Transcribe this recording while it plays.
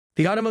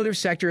The automotive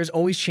sector is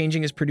always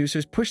changing as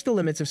producers push the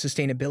limits of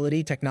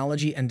sustainability,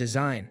 technology, and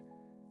design.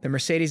 The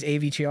Mercedes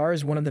AVTR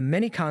is one of the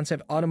many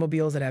concept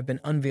automobiles that have been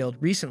unveiled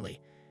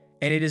recently,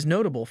 and it is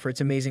notable for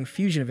its amazing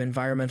fusion of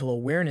environmental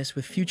awareness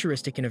with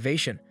futuristic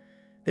innovation.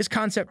 This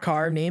concept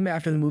car, named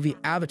after the movie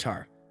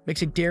Avatar,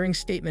 makes a daring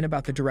statement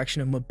about the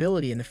direction of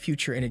mobility in the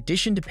future in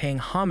addition to paying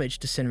homage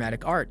to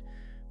cinematic art.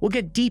 We'll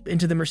get deep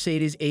into the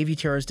Mercedes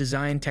AVTR's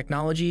design,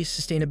 technology,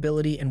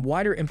 sustainability, and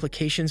wider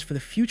implications for the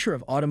future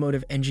of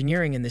automotive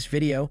engineering in this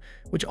video,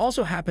 which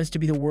also happens to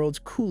be the world's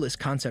coolest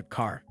concept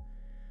car.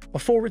 A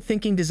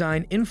forward-thinking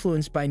design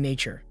influenced by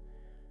nature.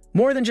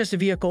 More than just a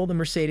vehicle, the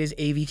Mercedes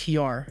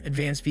AVTR,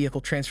 Advanced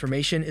Vehicle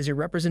Transformation, is a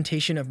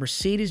representation of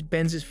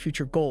Mercedes-Benz's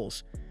future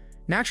goals.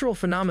 Natural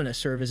phenomena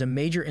serve as a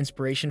major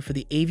inspiration for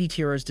the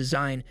AVTR's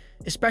design,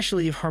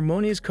 especially the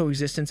harmonious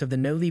coexistence of the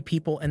Novi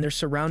people and their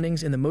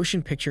surroundings in the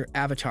motion picture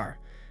Avatar.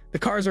 The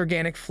car's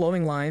organic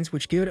flowing lines,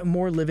 which give it a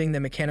more living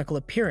than mechanical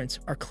appearance,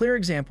 are clear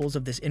examples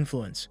of this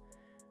influence.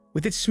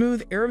 With its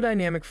smooth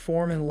aerodynamic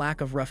form and lack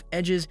of rough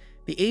edges,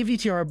 the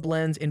AVTR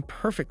blends in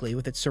perfectly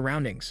with its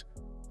surroundings.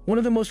 One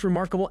of the most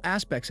remarkable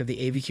aspects of the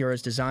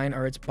AVTR's design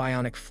are its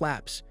bionic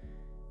flaps.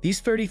 These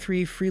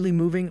 33 freely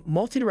moving,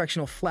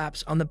 multidirectional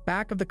flaps on the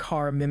back of the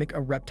car mimic a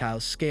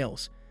reptile's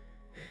scales.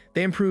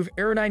 They improve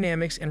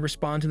aerodynamics and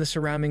respond to the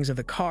surroundings of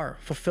the car,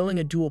 fulfilling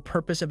a dual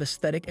purpose of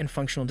aesthetic and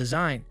functional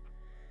design.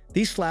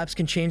 These flaps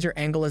can change their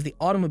angle as the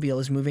automobile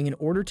is moving in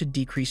order to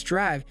decrease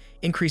drag,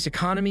 increase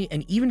economy,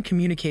 and even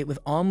communicate with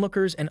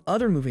onlookers and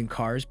other moving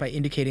cars by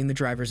indicating the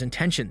driver's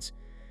intentions.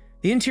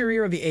 The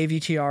interior of the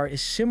AVTR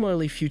is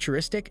similarly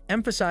futuristic,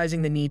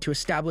 emphasizing the need to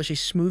establish a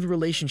smooth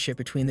relationship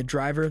between the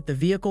driver, the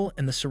vehicle,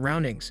 and the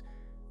surroundings.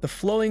 The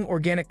flowing,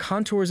 organic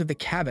contours of the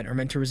cabin are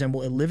meant to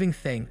resemble a living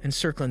thing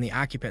encircling the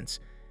occupants.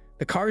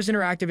 The car's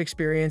interactive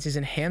experience is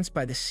enhanced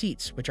by the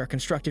seats, which are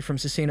constructed from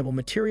sustainable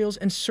materials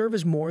and serve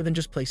as more than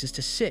just places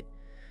to sit.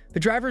 The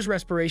driver's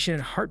respiration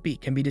and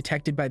heartbeat can be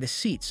detected by the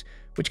seats,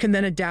 which can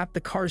then adapt the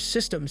car's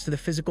systems to the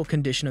physical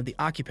condition of the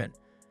occupant.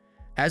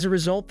 As a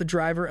result, the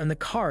driver and the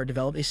car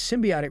develop a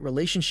symbiotic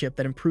relationship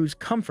that improves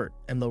comfort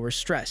and lowers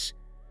stress.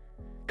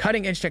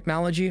 Cutting-edge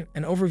technology,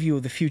 an overview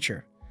of the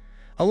future.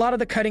 A lot of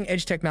the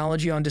cutting-edge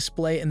technology on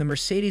display in the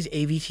Mercedes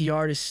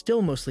AVTR is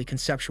still mostly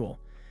conceptual.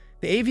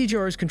 The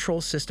AVTR's control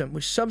system,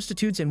 which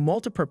substitutes a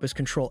multipurpose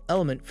control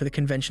element for the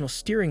conventional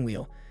steering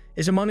wheel,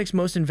 is among its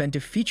most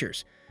inventive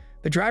features.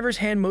 The driver's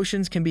hand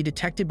motions can be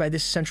detected by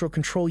this central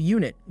control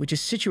unit, which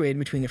is situated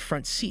between the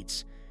front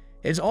seats.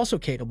 It is also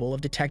capable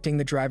of detecting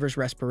the driver's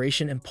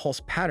respiration and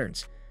pulse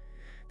patterns.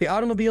 The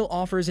automobile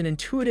offers an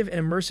intuitive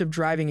and immersive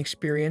driving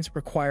experience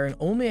requiring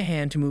only a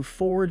hand to move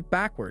forward,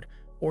 backward,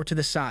 or to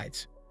the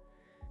sides.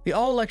 The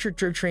all-electric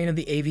drivetrain of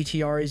the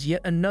AVTR is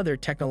yet another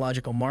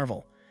technological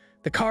marvel.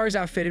 The car is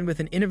outfitted with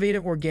an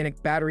innovative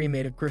organic battery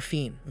made of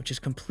graphene, which is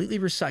completely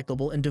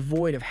recyclable and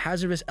devoid of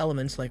hazardous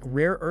elements like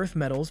rare earth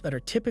metals that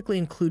are typically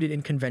included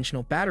in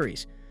conventional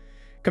batteries.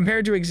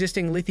 Compared to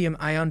existing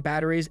lithium-ion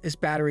batteries, this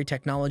battery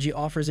technology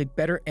offers a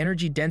better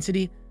energy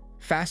density,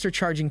 faster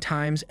charging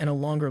times, and a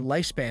longer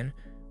lifespan,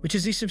 which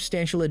is a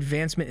substantial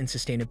advancement in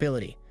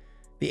sustainability.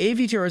 The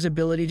AVTR's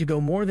ability to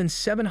go more than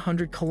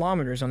 700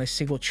 kilometers on a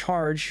single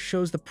charge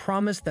shows the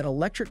promise that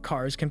electric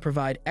cars can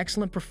provide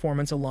excellent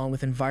performance along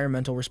with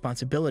environmental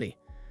responsibility.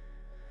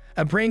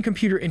 A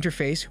brain-computer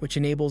interface, which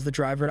enables the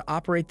driver to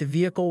operate the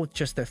vehicle with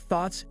just their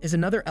thoughts, is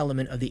another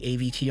element of the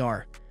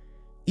AVTR.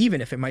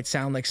 Even if it might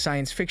sound like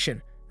science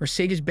fiction,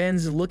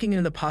 Mercedes-Benz is looking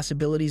into the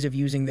possibilities of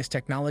using this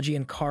technology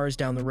in cars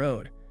down the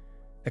road.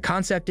 The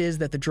concept is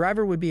that the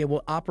driver would be able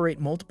to operate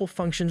multiple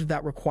functions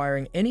without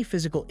requiring any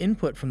physical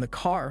input from the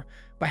car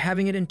by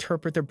having it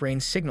interpret their brain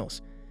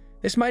signals.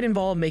 This might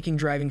involve making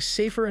driving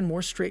safer and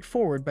more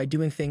straightforward by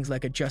doing things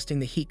like adjusting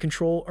the heat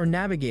control or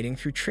navigating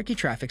through tricky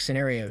traffic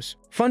scenarios.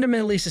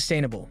 Fundamentally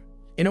sustainable.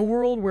 In a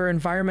world where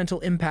environmental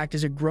impact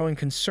is a growing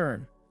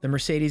concern, the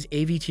Mercedes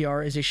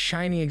AVTR is a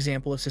shining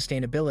example of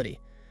sustainability.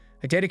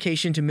 A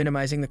dedication to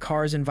minimizing the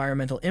car's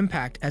environmental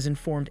impact has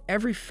informed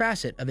every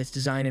facet of its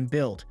design and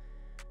build.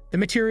 The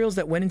materials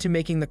that went into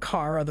making the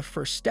car are the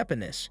first step in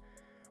this.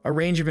 A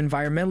range of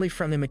environmentally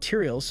friendly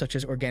materials such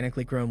as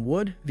organically grown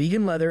wood,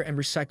 vegan leather, and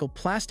recycled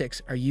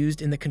plastics are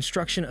used in the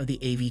construction of the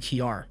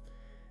AVTR.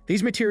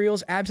 These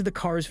materials add to the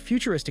car's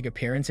futuristic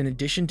appearance in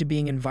addition to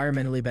being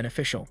environmentally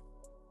beneficial.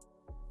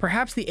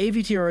 Perhaps the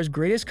AVTR's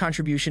greatest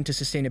contribution to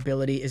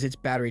sustainability is its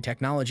battery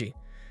technology.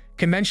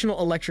 Conventional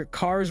electric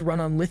cars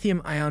run on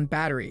lithium-ion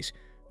batteries,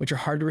 which are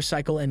hard to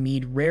recycle and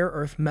need rare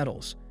earth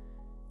metals.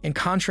 In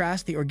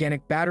contrast, the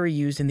organic battery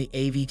used in the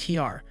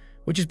AVTR,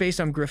 which is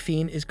based on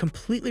graphene, is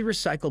completely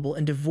recyclable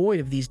and devoid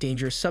of these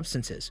dangerous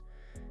substances.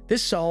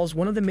 This solves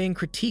one of the main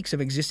critiques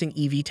of existing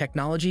EV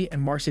technology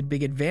and marks a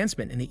big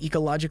advancement in the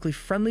ecologically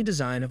friendly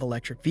design of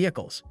electric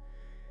vehicles.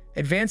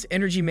 Advanced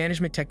energy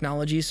management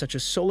technologies such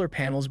as solar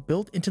panels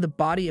built into the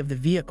body of the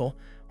vehicle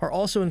are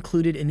also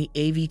included in the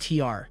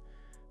AVTR.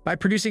 By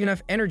producing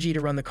enough energy to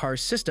run the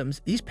car's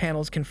systems, these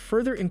panels can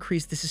further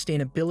increase the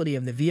sustainability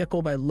of the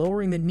vehicle by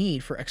lowering the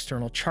need for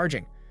external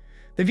charging.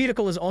 The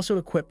vehicle is also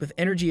equipped with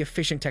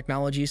energy-efficient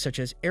technologies such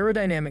as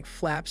aerodynamic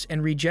flaps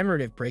and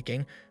regenerative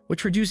braking,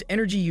 which reduce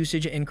energy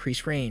usage and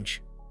increase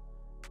range.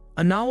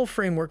 A novel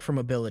framework for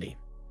mobility.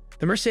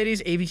 The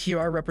Mercedes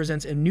AVTR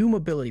represents a new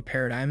mobility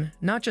paradigm,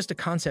 not just a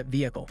concept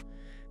vehicle.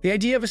 The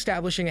idea of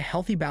establishing a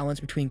healthy balance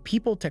between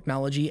people,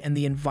 technology, and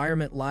the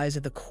environment lies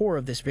at the core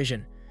of this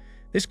vision.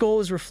 This goal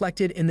is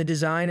reflected in the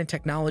design and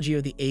technology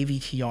of the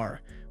AVTR,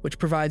 which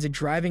provides a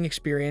driving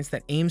experience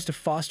that aims to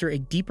foster a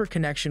deeper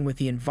connection with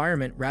the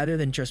environment rather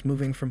than just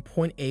moving from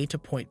point A to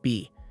point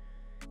B.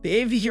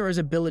 The AVTR's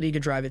ability to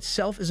drive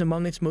itself is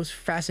among its most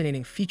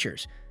fascinating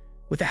features.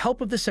 With the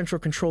help of the central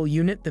control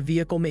unit, the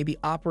vehicle may be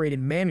operated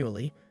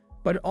manually,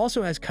 but it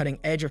also has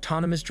cutting-edge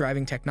autonomous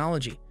driving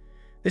technology.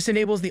 This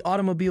enables the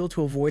automobile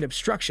to avoid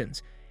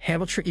obstructions,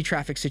 handle tricky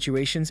traffic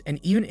situations, and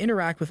even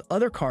interact with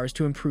other cars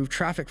to improve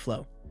traffic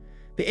flow.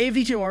 The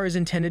AVTR is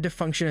intended to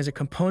function as a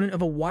component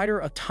of a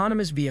wider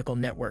autonomous vehicle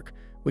network,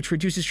 which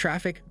reduces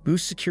traffic,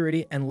 boosts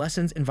security, and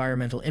lessens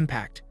environmental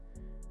impact.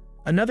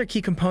 Another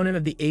key component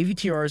of the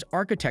AVTR's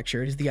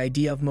architecture is the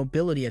idea of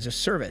mobility as a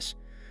service.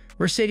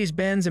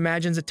 Mercedes-Benz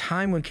imagines a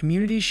time when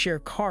communities share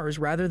cars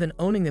rather than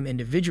owning them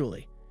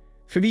individually.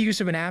 Through the use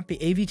of an app, the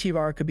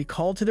AVTR could be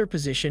called to their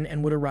position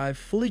and would arrive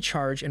fully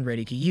charged and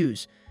ready to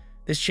use.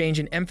 This change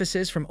in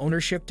emphasis from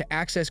ownership to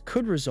access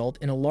could result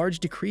in a large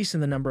decrease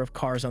in the number of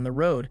cars on the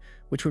road,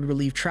 which would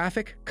relieve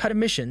traffic, cut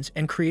emissions,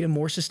 and create a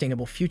more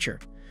sustainable future.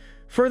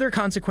 Further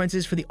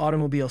consequences for the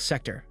automobile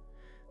sector.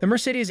 The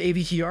Mercedes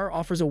AVTR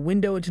offers a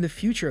window into the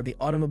future of the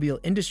automobile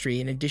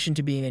industry in addition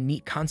to being a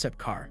neat concept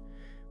car.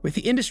 With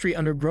the industry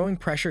under growing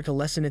pressure to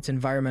lessen its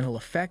environmental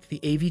effect, the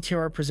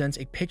AVTR presents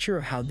a picture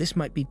of how this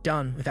might be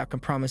done without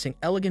compromising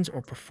elegance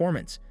or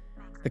performance.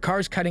 The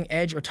car's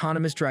cutting-edge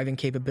autonomous driving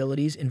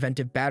capabilities,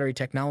 inventive battery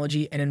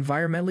technology, and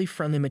environmentally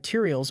friendly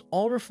materials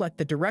all reflect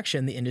the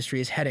direction the industry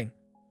is heading.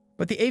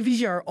 But the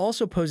AVTR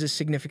also poses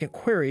significant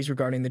queries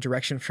regarding the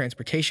direction of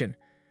transportation.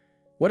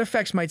 What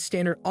effects might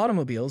standard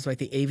automobiles like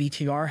the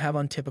AVTR have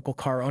on typical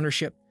car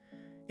ownership?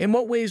 In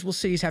what ways will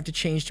cities have to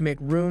change to make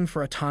room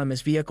for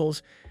autonomous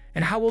vehicles?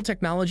 And how will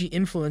technology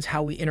influence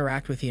how we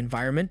interact with the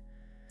environment?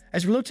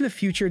 As we look to the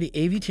future, the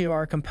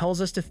AVTR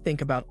compels us to think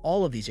about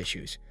all of these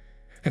issues.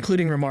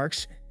 Concluding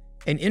remarks,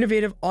 an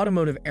innovative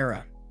automotive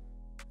era.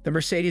 The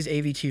Mercedes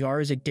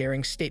AVTR is a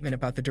daring statement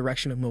about the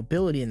direction of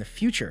mobility in the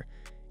future,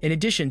 in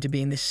addition to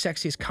being the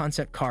sexiest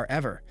concept car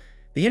ever.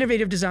 The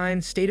innovative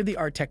design,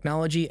 state-of-the-art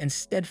technology, and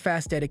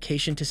steadfast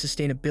dedication to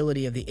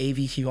sustainability of the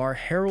AVTR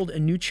herald a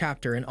new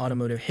chapter in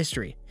automotive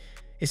history.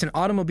 It's an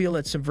automobile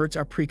that subverts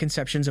our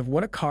preconceptions of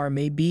what a car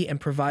may be and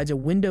provides a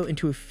window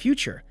into a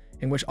future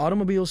in which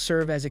automobiles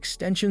serve as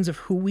extensions of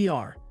who we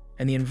are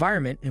and the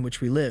environment in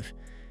which we live.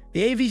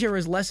 The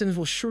AVTR's lessons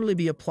will surely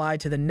be applied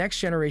to the next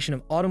generation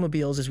of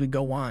automobiles as we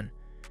go on.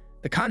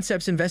 The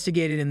concepts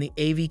investigated in the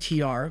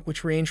AVTR,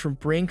 which range from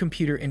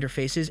brain-computer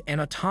interfaces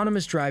and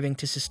autonomous driving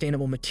to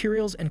sustainable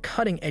materials and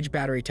cutting-edge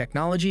battery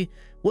technology,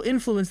 will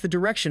influence the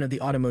direction of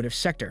the automotive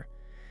sector.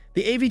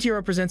 The AVTR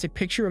represents a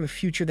picture of a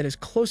future that is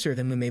closer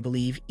than we may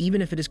believe,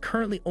 even if it is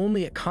currently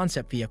only a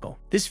concept vehicle.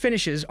 This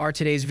finishes our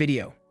today's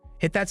video.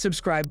 Hit that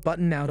subscribe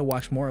button now to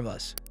watch more of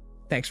us.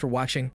 Thanks for watching.